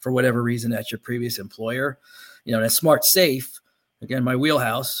for whatever reason at your previous employer. And Smart Safe, again, my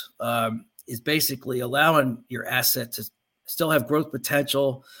wheelhouse, is basically allowing your asset to still have growth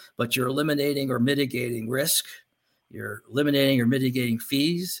potential, but you're eliminating or mitigating risk. You're eliminating or mitigating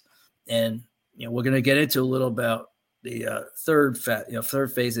fees. And, we're going to get into a little about the third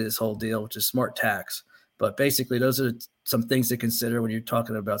phase of this whole deal, which is smart tax. But basically, those are some things to consider when you're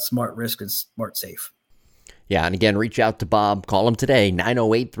talking about smart risk and smart safe. Yeah, and again, reach out to Bob. Call him today,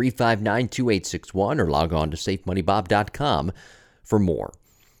 908-359-2861, or log on to safemoneybob.com for more.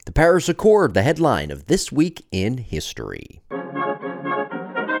 The Paris Accord, the headline of This Week in History.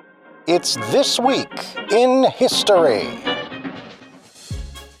 It's This Week in History.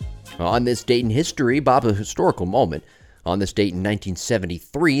 On this date in history, Bob, a historical moment. On this date in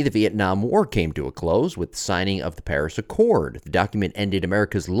 1973, the Vietnam War came to a close with the signing of the Paris Accord. The document ended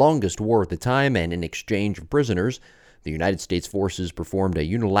America's longest war at the time, and in exchange for prisoners, the United States forces performed a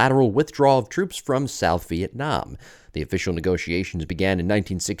unilateral withdrawal of troops from South Vietnam. The official negotiations began in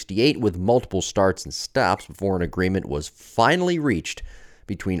 1968 with multiple starts and stops before an agreement was finally reached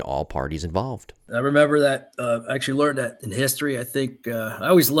between all parties involved. I remember that. I actually learned that in history. I think I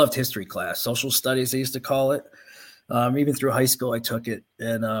always loved history class, social studies, they used to call it. Even through high school, I took it.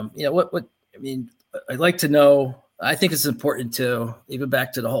 And, I'd like to know, I think it's important to, even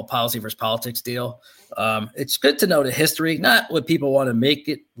back to the whole policy versus politics deal. It's good to know the history, not what people want to make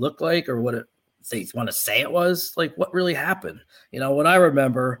it look like or what they want to say it was, like what really happened. When I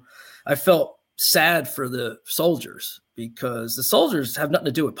remember, I felt sad for the soldiers because the soldiers have nothing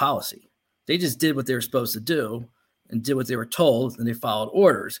to do with policy. They just did what they were supposed to do and did what they were told, and they followed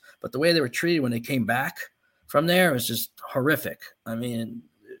orders. But the way they were treated when they came back from there was just horrific. I mean,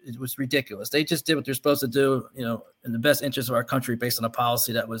 it was ridiculous. They just did what they're supposed to do, in the best interest of our country based on a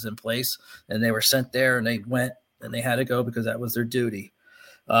policy that was in place. And they were sent there and they went and they had to go because that was their duty.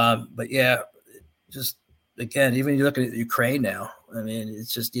 But yeah, just again, even you're looking at Ukraine now. I mean,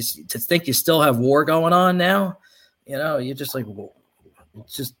 it's just to think you still have war going on now, you're just like, well,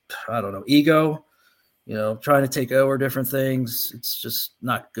 it's just, I don't know, ego, trying to take over different things. It's just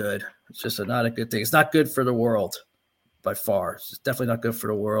not good. It's just not a good thing. It's not good for the world by far. It's definitely not good for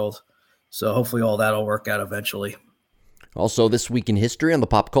the world. So hopefully all that will work out eventually. Also, this week in history on the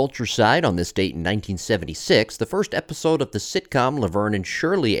pop culture side, on this date in 1976, the first episode of the sitcom Laverne and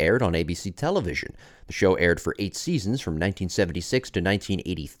Shirley aired on ABC television. The show aired for 8 seasons from 1976 to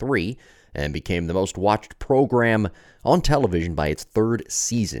 1983 and became the most watched program on television by its 3rd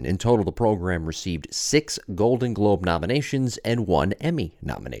season. In total, the program received 6 Golden Globe nominations and 1 Emmy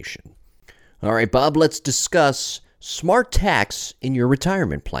nomination. All right, Bob, let's discuss smart tax in your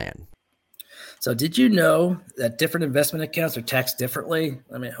retirement plan. So did you know that different investment accounts are taxed differently?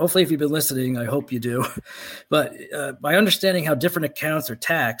 I mean, hopefully if you've been listening, I hope you do. But by understanding how different accounts are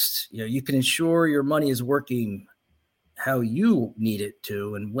taxed, you can ensure your money is working how you need it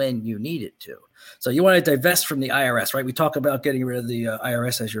to and when you need it to. So you want to divest from the IRS, right? We talk about getting rid of the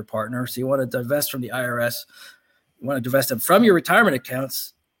IRS as your partner. So you want to divest from the IRS. You want to divest them from your retirement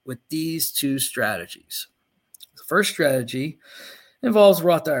accounts with these 2 strategies. The first strategy involves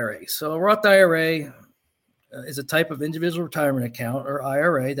Roth IRA. So a Roth IRA is a type of individual retirement account, or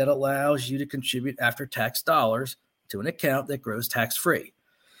IRA, that allows you to contribute after-tax dollars to an account that grows tax-free.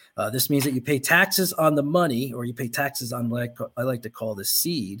 This means that you pay taxes on the money, or you pay taxes on what I like to call the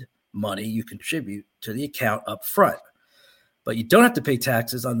seed money you contribute to the account up front. But you don't have to pay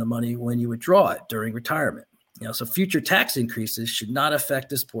taxes on the money when you withdraw it during retirement. So future tax increases should not affect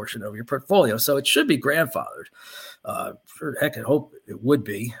this portion of your portfolio. So it should be grandfathered. For heck, I hope it would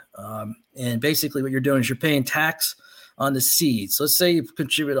be. And basically what you're doing is you're paying tax on the seeds. So let's say you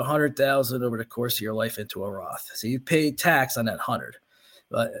contribute $100,000 over the course of your life into a Roth. So you pay tax on that 100.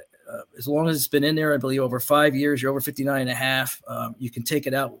 But as long as it's been in there, I believe over 5 years, you're over 59 and a half, you can take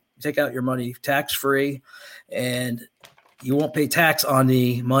out your money tax-free, and you won't pay tax on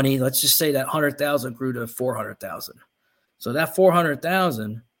the money. Let's just say that 100,000 grew to 400,000. So that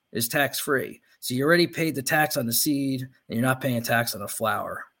 400,000 is tax-free. So you already paid the tax on the seed, and you're not paying tax on the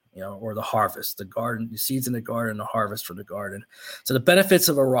flower, or the harvest, the garden, the seeds in the garden, the harvest from the garden. So the benefits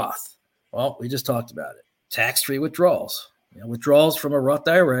of a Roth, well, we just talked about it. Tax-free withdrawals. Withdrawals from a Roth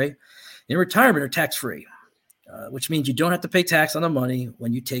IRA in retirement are tax-free, which means you don't have to pay tax on the money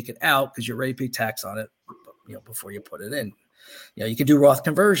when you take it out because you already paid tax on it, before you put it in. You can do Roth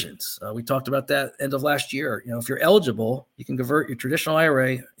conversions. We talked about that end of last year. If you're eligible, you can convert your traditional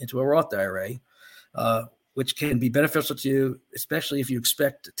IRA into a Roth IRA, which can be beneficial to you, especially if you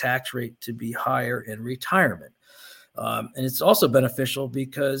expect the tax rate to be higher in retirement. And it's also beneficial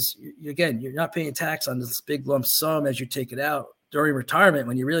because, you're not paying tax on this big lump sum as you take it out during retirement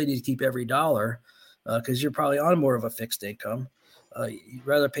when you really need to keep every dollar because you're probably on more of a fixed income. You'd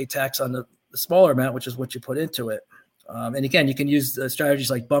rather pay tax on the smaller amount, which is what you put into it. And again, you can use strategies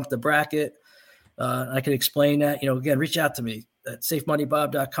like bump the bracket. I can explain that. Again, reach out to me at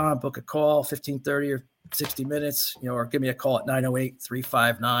safemoneybob.com, book a call, 15:30 or 60 minutes, or give me a call at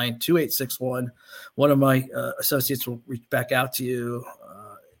 908-359-2861. One of my associates will reach back out to you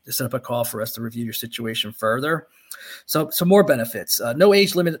to set up a call for us to review your situation further. So some more benefits. No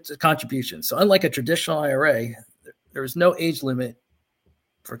age limit to contributions. So unlike a traditional IRA, there is no age limit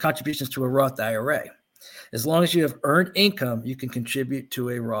for contributions to a Roth IRA. As long as you have earned income, you can contribute to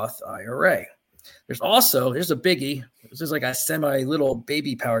a Roth IRA. Here's a biggie. This is like a semi-little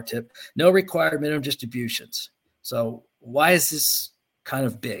baby power tip. No required minimum distributions. So why is this kind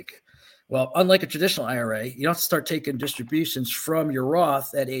of big? Well, unlike a traditional IRA, you don't have to start taking distributions from your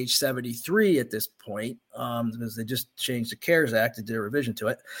Roth at age 73 at this point, because they just changed the CARES Act and did a revision to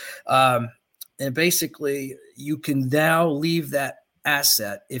it. And basically, you can now leave that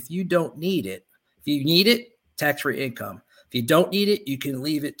asset if you don't need it. If you need it, tax-free income. If you don't need it, you can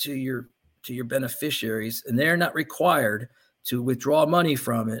leave it to your beneficiaries, and they're not required to withdraw money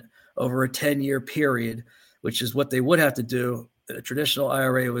from it over a 10-year period, which is what they would have to do. A traditional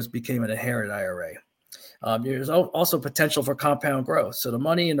IRA became an inherited IRA. There's also potential for compound growth. So the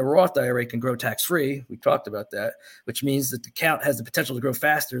money in the Roth IRA can grow tax-free. We talked about that, which means that the account has the potential to grow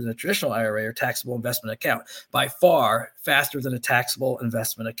faster than a traditional IRA or taxable investment account, by far faster than a taxable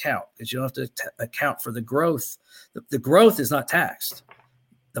investment account, because you don't have to account for the growth. The growth is not taxed.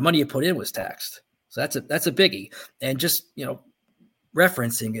 The money you put in was taxed. So that's a biggie. And just,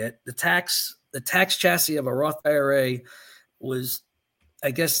 referencing it, the tax chassis of a Roth IRA was,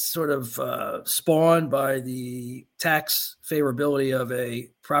 I guess, sort of spawned by the tax favorability of a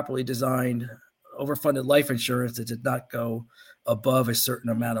properly designed, overfunded life insurance that did not go above a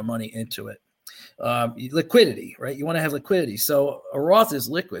certain amount of money into it. Liquidity, right? You want to have liquidity. So a Roth is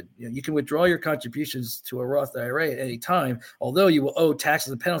liquid. You can withdraw your contributions to a Roth IRA at any time, although you will owe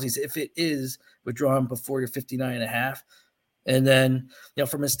taxes and penalties if it is withdrawn before you're 59 and a half. And then,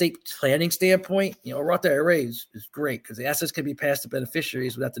 from a estate planning standpoint, a Roth IRA is great because the assets can be passed to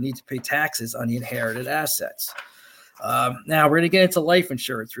beneficiaries without the need to pay taxes on the inherited assets. Now we're going to get into life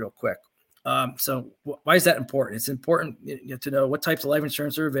insurance real quick. So why is that important? It's important to know what types of life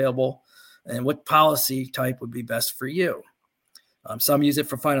insurance are available and what policy type would be best for you. Some use it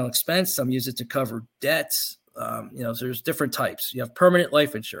for final expense. Some use it to cover debts. So there's different types. You have permanent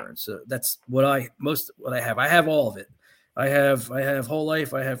life insurance. That's what I have. I have all of it. I have whole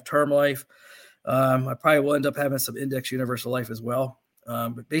life. I have term life. I probably will end up having some index universal life as well.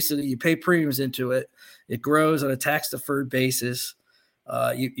 But basically, you pay premiums into it. It grows on a tax-deferred basis.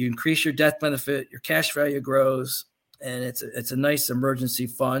 You increase your death benefit. Your cash value grows, and it's a nice emergency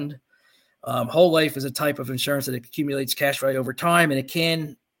fund. Whole life is a type of insurance that accumulates cash value over time, and it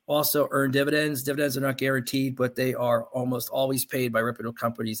can also earn dividends. Dividends are not guaranteed, but they are almost always paid by reputable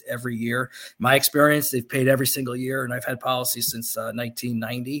companies every year. In my experience, they've paid every single year, and I've had policies since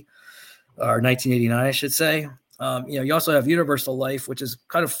 1990 or 1989, I should say. You also have universal life, which is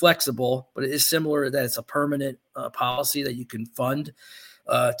kind of flexible, but it is similar that it's a permanent policy that you can fund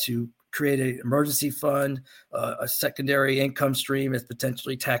to create an emergency fund, a secondary income stream that's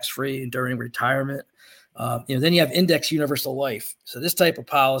potentially tax-free and during retirement. Then you have index universal life. So this type of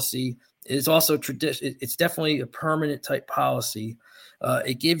policy is also it's definitely a permanent type policy.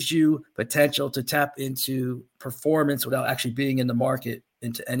 It gives you potential to tap into performance without actually being in the market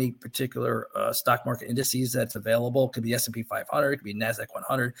into any particular stock market indices that's available. It could be S&P 500, it could be NASDAQ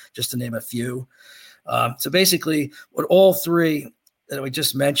 100, just to name a few. So basically, with all three that we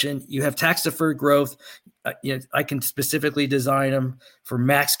just mentioned, you have tax-deferred growth. I can specifically design them for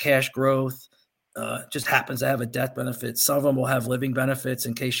max cash growth. Just happens to have a death benefit. Some of them will have living benefits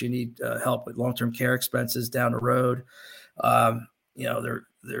in case you need help with long-term care expenses down the road. They're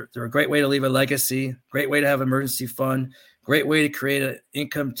a great way to leave a legacy, great way to have an emergency fund, great way to create an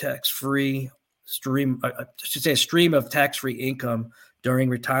income tax-free stream, a stream of tax-free income during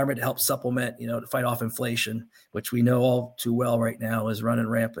retirement to help supplement, to fight off inflation, which we know all too well right now is running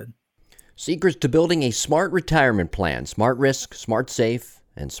rampant. Secrets to building a smart retirement plan: Smart Risk, Smart Safe,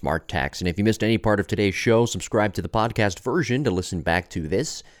 and Smart Tax. And if you missed any part of today's show, subscribe to the podcast version to listen back to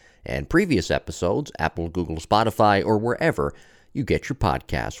this and previous episodes, Apple, Google, Spotify, or wherever you get your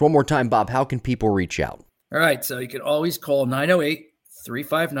podcasts. One more time, Bob, how can people reach out? All right, so you can always call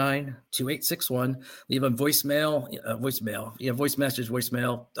 908-359-2861. Leave a voicemail. You have voice message,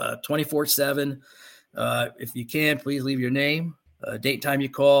 voicemail 24/7. If you can, please leave your name, date and time you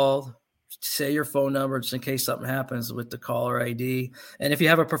called, say your phone number just in case something happens with the caller ID. And if you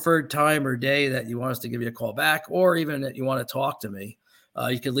have a preferred time or day that you want us to give you a call back, or even that you want to talk to me,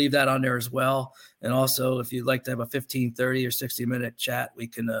 you can leave that on there as well. And also, if you'd like to have a 15, 30, or 60-minute chat, we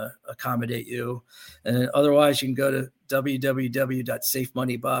can accommodate you. And otherwise, you can go to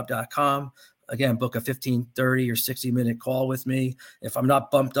www.safemoneybob.com. Again, book a 15, 30, or 60-minute call with me. If I'm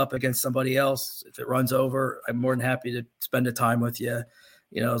not bumped up against somebody else, if it runs over, I'm more than happy to spend the time with you,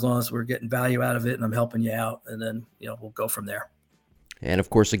 as long as we're getting value out of it and I'm helping you out. And then, we'll go from there. And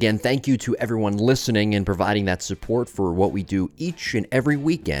of course, again, thank you to everyone listening and providing that support for what we do each and every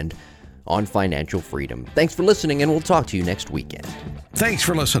weekend on Financial Freedom. Thanks for listening, and we'll talk to you next weekend. Thanks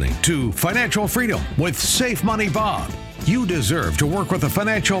for listening to Financial Freedom with Safe Money Bob. You deserve to work with a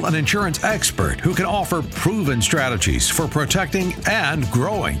financial and insurance expert who can offer proven strategies for protecting and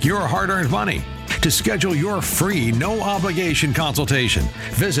growing your hard-earned money. To schedule your free, no-obligation consultation,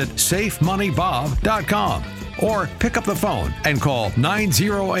 visit safemoneybob.com. Or pick up the phone and call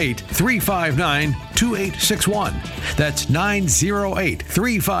 908-359-2861. That's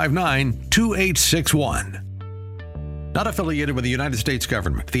 908-359-2861. Not affiliated with the United States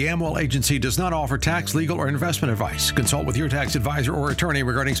government, the Amwell Agency does not offer tax, legal, or investment advice. Consult with your tax advisor or attorney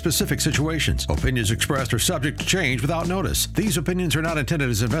regarding specific situations. Opinions expressed are subject to change without notice. These opinions are not intended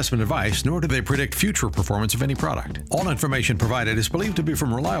as investment advice, nor do they predict future performance of any product. All information provided is believed to be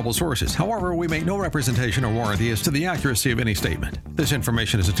from reliable sources. However, we make no representation or warranty as to the accuracy of any statement. This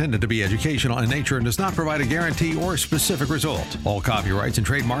information is intended to be educational in nature and does not provide a guarantee or specific result. All copyrights and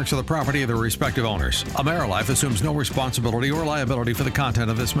trademarks are the property of their respective owners. AmeriLife assumes no responsibility or liability for the content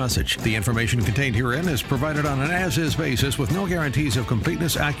of this message. The information contained herein is provided on an as-is basis with no guarantees of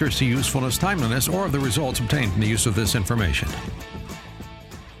completeness, accuracy, usefulness, timeliness, or of the results obtained from the use of this information.